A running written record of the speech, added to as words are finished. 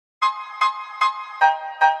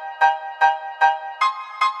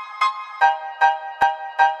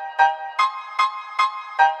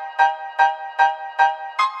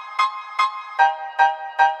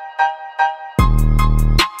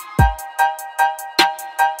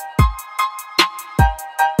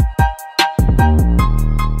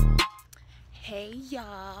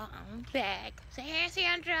Say hey,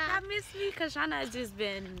 Sandra. I miss me because Shauna has just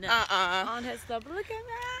been on her stuff. Look at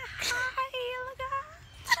that. Hi, look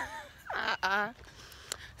at that.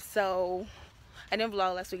 So, I didn't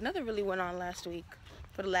vlog last week. Nothing really went on last week.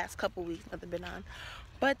 For the last couple weeks, nothing been on.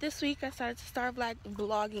 But this week, I started to start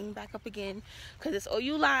vlogging back up again. Because it's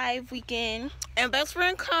OU Live weekend. And best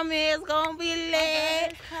friend coming. It's going to be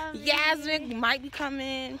lit. Yasmin might be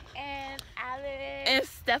coming. And Alex. And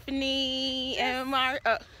Stephanie. Yes. And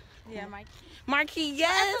Yeah, Mikey. Marquis,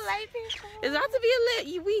 yes. It's about to be a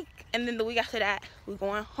lit week. And then the week after that, we're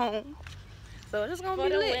going home. So it's gonna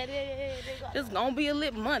be lit. It's gonna be a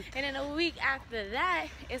lit month. And then a week after that,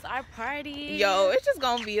 it's our party. Yo, it's just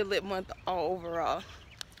gonna be a lit month all overall.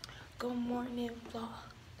 Good morning, vlog.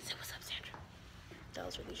 Say what's up, Sandra. That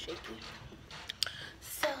was really shaky.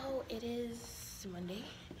 So it is Monday,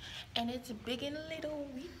 and it's a big and little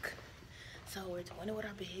week. So we're doing it with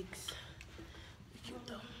our bigs. Cute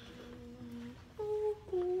though.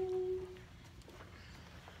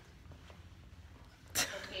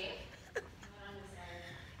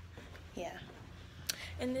 Yeah.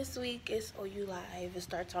 And this week is OU Live. It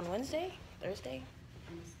starts on Thursday?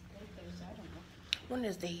 One of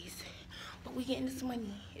those days. But we getting this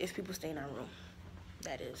money if people stay in our room.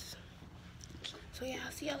 That is. So yeah,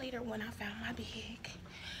 I'll see y'all later when I found my big.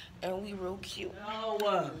 And we real cute. No.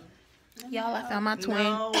 Y'all, I found my twin.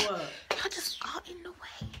 No. Y'all just all in the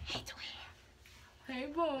way. Hey, twin. Hey,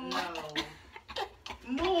 boom. No.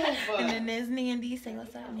 Move. And then there's Nandy. Say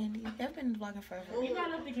what's up, Nandy. They've been vlogging forever. You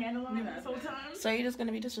got up the candle on this whole time. So you're just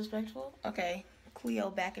gonna be disrespectful? Okay. Cleo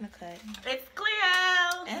back in the cut. It's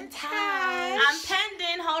Cleo. And Tash. I'm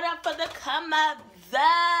pending. Hold up for the come up.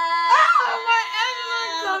 Oh, my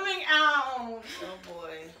Emma's coming out. Oh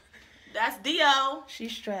boy. That's Dio.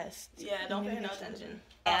 She's stressed. Yeah, don't pay no attention.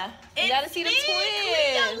 Yeah. You gotta see the twins.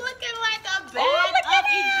 Cleo looking like a bag of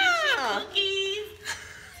Egyptian cookies.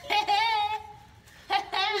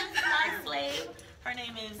 Nice slave. Her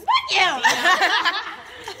name is.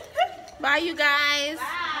 Bye, you guys.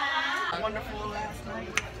 Bye. Wonderful last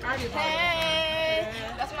night. Hey.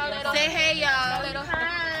 That's my little. Say hey, y'all.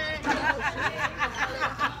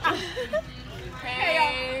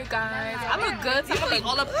 Hey, guys. I look good. So I'm gonna be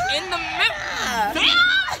all up in the middle.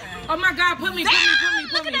 Oh my God, put me.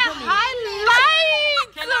 Highlights.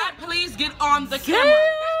 Can I please get on the camera?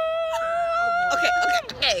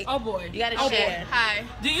 Okay. Oh boy. You gotta share. Hi.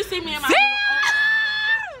 Do you see me in my?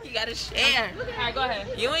 You gotta share. Alright, go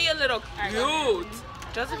ahead. You and your little cute.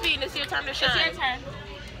 Josephine, it's your time to shine. It's your turn.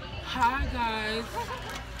 Hi, guys.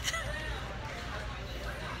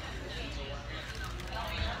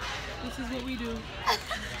 This is what we do.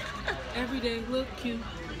 Every day, look cute.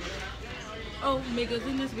 Oh, niggas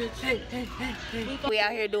in this bitch. Hey. We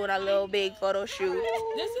out here doing our little big photo shoot.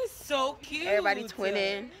 This is so cute. Everybody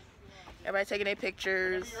twinning. Everybody taking their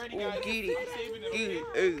pictures. Ooh, Giddy. Giddy.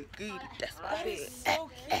 That's my big.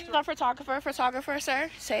 So cute. Our photographer,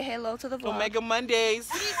 sir. Say hello to the vlog. Omega Mondays.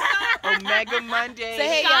 Omega Mondays. Say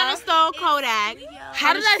hey, Shauna y'all. stole Kodak.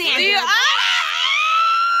 How did I steal?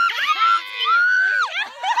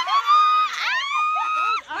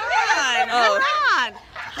 Hold on.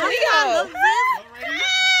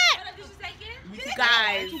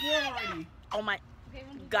 Guys. Oh my.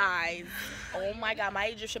 Guys. Oh my God. My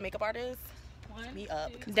Egyptian makeup artist. Me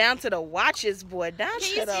up. Down to the watches, boy. Down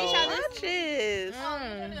to the watches.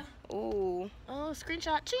 Ooh. Oh,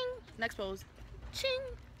 screenshot. Ching. Next pose. Ching.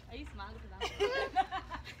 Are you smiling?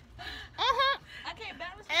 I can't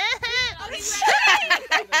balance.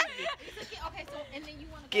 Okay, so and then you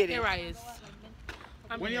want to Get it. Here I is.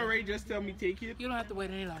 When you're ready, just tell me take it. You don't have to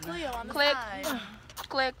wait any longer. Click.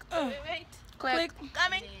 Click. Wait. Click.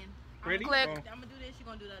 Coming. Ready? Click. Oh. I'm gonna do this. You're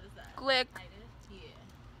gonna do the other side. Click.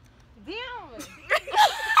 Yeah.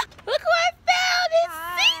 Look who I found. It's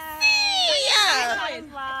Cece.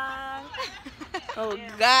 Oh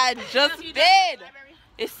God, just did.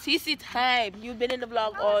 It's Cece time. You've been in the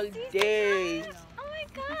vlog all day. Oh my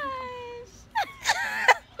gosh.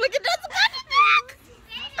 Look at this back.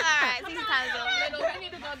 Alright, Cece time's over. We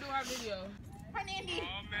need to go do our video. Fernandy.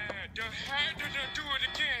 Oh man, had to do it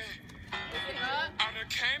again. I done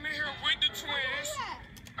came in here with the twins.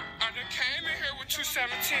 I done came in here with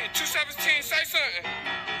 217. 217, say something.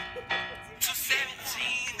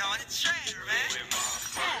 217 on the track, man. With my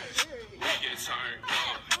friends, we get turned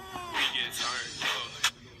up. We get turned up.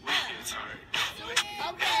 We get turned up. With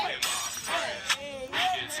my friends, we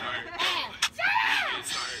get turned up. We get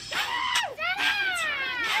turned up.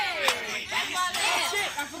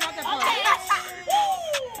 I forgot that part.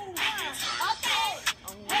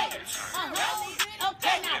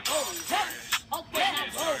 Okay, now go.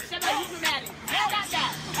 Shut up, you dramatic. Stop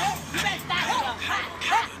that. You better stop.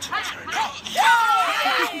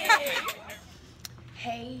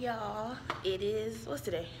 What's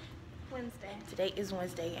today? Wednesday. Today is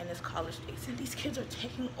Wednesday and it's college days and these kids are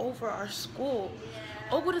taking over our school.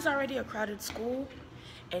 Yeah. Oakwood is already a crowded school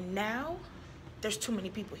and now there's too many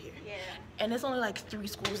people here. Yeah. And there's only like 3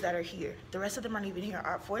 schools that are here. The rest of them aren't even here.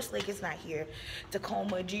 Our Forest Lake is not here.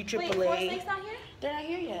 Tacoma, GAAA. Wait, Forest Lake's not here? They're not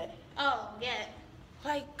here yet. Oh, yeah.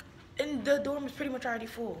 Like, and the dorm is pretty much already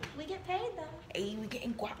full. We get paid though. Hey, we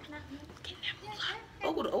getting guap. Getting that moolah.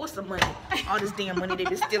 Oh, go to owe us some money. All this damn money they've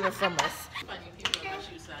been stealing from us.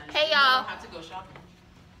 Hey, y'all. Have to go shopping.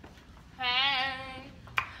 Hey.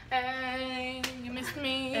 Hey, you missed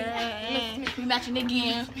me. Hey. You missed me. We matching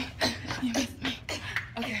again. You missed me.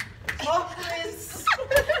 Okay. Hopeless.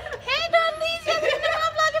 Hey, Darlene, you've been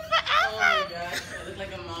vlogging Oh my forever. gosh, I look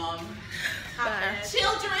like a mom.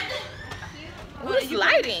 Children. What is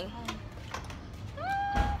lighting?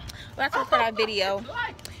 We're about to record our video.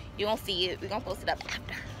 You won't see it. We're gonna post it up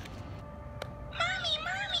after. Mommy,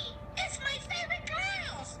 it's my favorite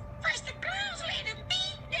girls. First the girls laid a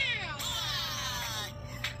beat down.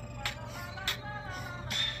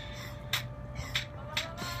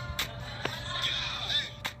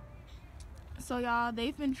 So y'all,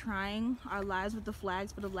 they've been trying our lives with the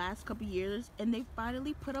flags for the last couple years and they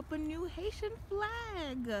finally put up a new Haitian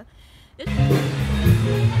flag.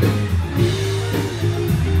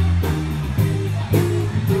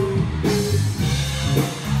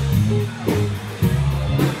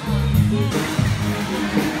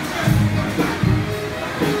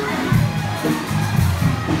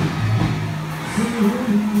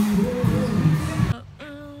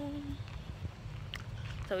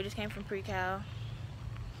 So we just came from pre-cal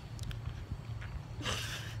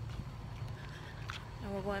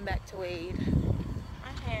and we're going back to Wade.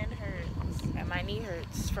 My hand hurts. And my knee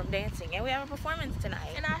hurts from dancing and we have a performance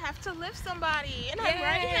tonight. And I have to lift somebody. And Yay. I'm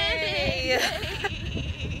right-handed.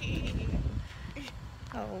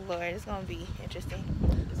 Oh Lord, it's gonna be interesting.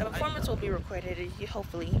 The performance will be recorded.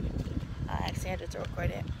 Hopefully, ask Sandra to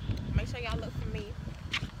record it. Make sure y'all look for me.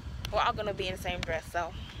 We're all gonna be in the same dress,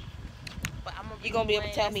 so But I'm you're gonna be able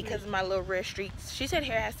to tell me because of my little red streaks. She said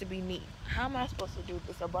hair has to be neat. How am I supposed to do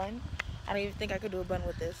this? A bun? I don't even think I could do a bun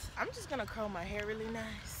with this. I'm just gonna curl my hair really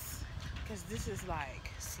nice. Cause this is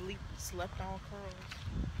like slept on curls.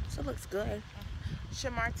 So it looks good.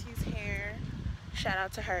 Shamarty's hair. Shout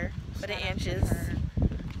out to her for the Shout out to inches. her.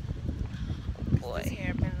 Boy, This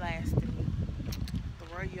hair been lasting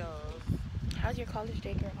 3 years. how's your college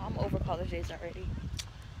day, girl? I'm over college days already.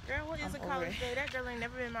 Girl, what is I'm a over college it. day? That girl ain't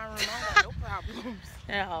never been in my room. I got no problems.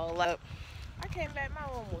 No, like, I came back, my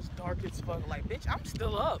room was dark as fuck. Like, bitch, I'm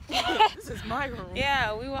still up. This is my room.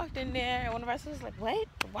 yeah, we walked in there and one of our sisters was like, what?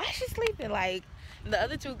 Why is she sleeping? Like, the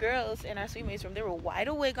other 2 girls in our suite mates room, they were wide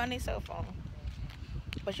awake on their cell phone.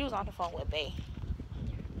 But she was on the phone with Bae.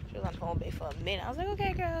 She was on the phone with Bae for a minute. I was like,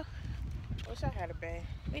 okay, girl. Wish I had a bag.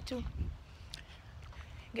 Me too.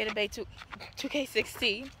 Get a Bae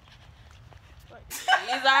 2K16.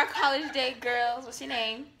 These are our college day girls. What's your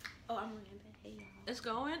name? Oh, I'm Miranda. Hey, y'all. It's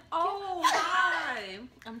going? Oh, hi.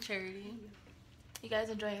 I'm Charity. You guys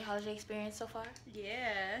enjoying your college day experience so far?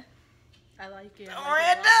 Yeah. I like it.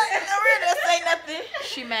 Miranda, say nothing.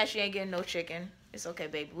 She mad she ain't getting no chicken. It's okay,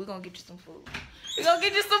 baby. We're gonna get you some food. We're gonna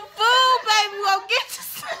get you some food, baby. We're gonna get you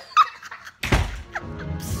some.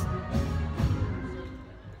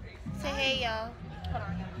 Say hey, y'all. Hold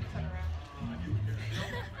on, turn around.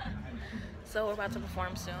 So we're about to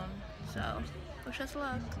perform soon. So wish us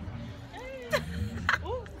luck.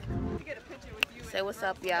 Ooh, to get a picture with you. Say what's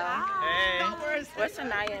up, y'all. Hey. Where's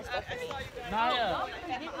Sanaya and Stephanie? Naya.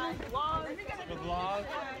 The vlog.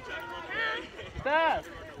 Steph.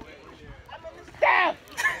 Steph.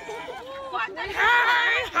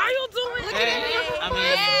 Hi, how you doing? Hey,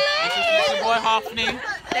 this is your boy Hoffney.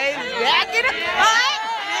 They back in the fight.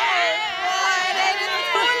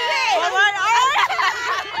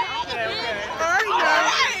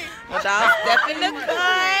 Well, y'all step in the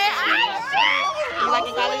car. You like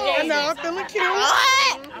your college days? No, I'm feeling cute.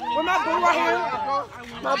 With my boo right here.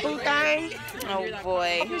 My boo thing. Oh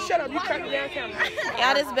boy. You shut up. You cut me down camera.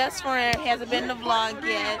 Y'all, this best friend hasn't been in the vlog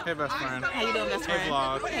yet. Hey, best friend. How you doing, best Hey, friend?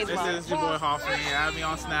 vlog. Hey, This vlog. is your boy Hoffney. Add me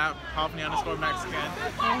on Snap, Hoffney_Mexican.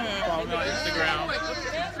 Follow me on Instagram.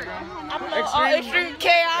 Extreme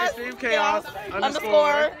chaos. Extreme Chaos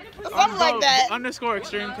Underscore. Something like that. Underscore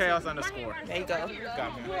Extreme Chaos underscore. There you go.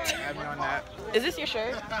 Got me. Add me on that. Is this your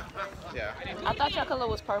shirt? Yeah. I thought your color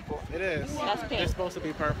was purple. It is. That's pink. It's supposed to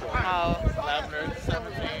be purple. Oh, Lavender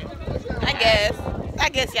 17. I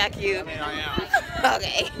guess y'all cute. I mean, I am.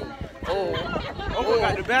 Okay. Oh. Oprah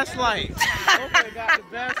got the best light. Oprah got the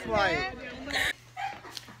best light.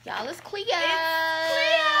 Y'all, it's Clea.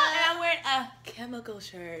 And I'm wearing a chemical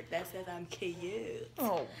shirt that says I'm cute.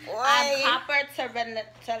 Oh boy. I'm copper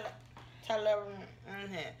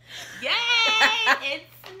Yay! It's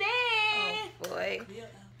Nick! Oh boy.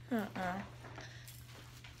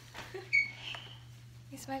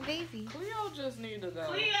 It's my baby. Cleo just need to go.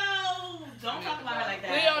 Cleo! Don't talk about her like that.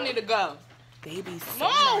 Cleo need to go. Baby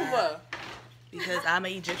Move! because I'm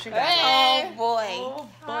an Egyptian goddess. Hey. Oh boy. Oh,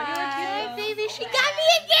 Hi, baby. She got me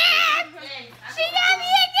again. She got me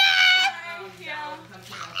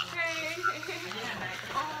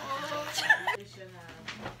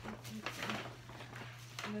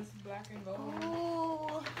This black and gold. again.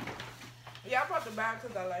 Ooh. Yeah, I brought the bag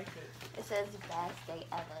because I like it. It says best day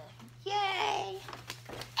ever. Yay.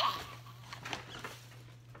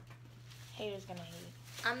 Haters gonna hate.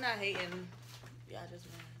 I'm not hating. Y'all just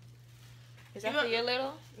won. Is that for your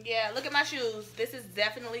little? Yeah, look at my shoes. This is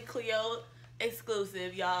definitely Cleo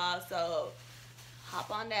exclusive, y'all. So hop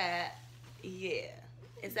on that. Yeah.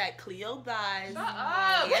 It's at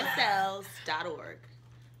CleoBuysESLs.org.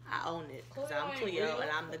 I own it because I'm Cleo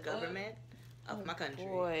and I'm the government of my country.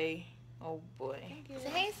 Boy. Oh boy. Say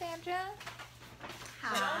hey, Sandra.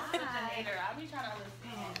 Hi. I'll be trying to listen.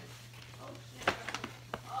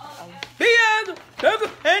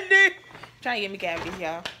 Trying to get me cavities,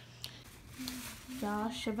 y'all. Y'all,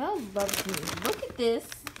 Chevelle loves me. Look at this.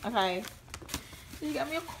 Okay. She got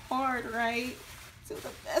me a card, right? To the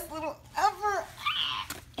best little ever.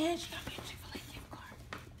 And she got me a Chick-fil-A gift card.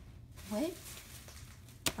 What?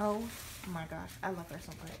 Oh my gosh. I love her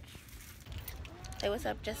so much. Hey, what's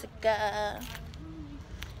up, Jessica?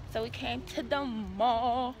 So we came to the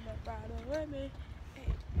mall.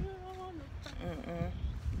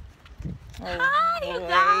 Oh, hi, you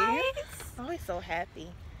guys. Always so happy.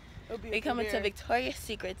 We coming to Victoria's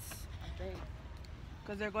Secrets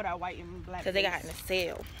Because there go that white and black. because they got in a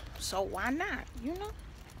sale. So why not? You know.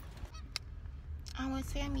 I'm with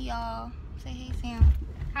Sammy, y'all. Say hey, Sam.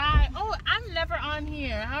 Hi. Oh, I'm never on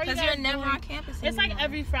here. How are you Because guys you're never doing? on campus It's like anymore.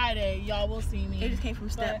 every Friday, y'all will see me. It just came from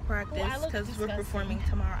step But- practice Oh, I look because we're disgusting. performing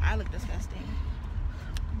tomorrow. I look disgusting.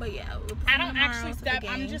 But yeah, we're performing I don't tomorrow. actually It's a step.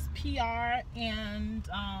 game. I'm just PR and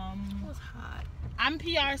It was hot. I'm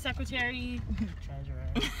PR secretary,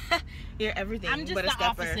 treasurer. You're everything I'm just but a the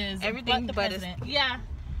stepper. offices. Everything but the but a president. Yeah.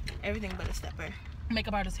 everything but a stepper.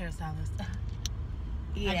 Makeup artist, hairstylist.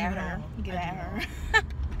 Get I at do it her. all. Get I at do her.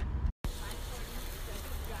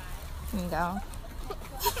 Here you go.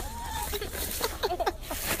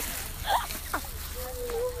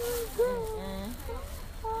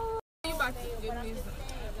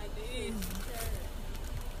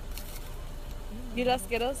 You got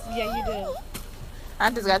Skittles? Yeah, you do. I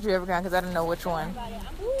just got you every because I didn't know which one.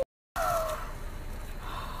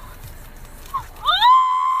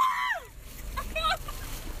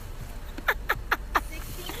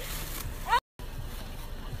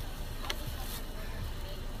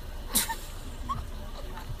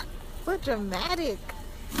 So dramatic.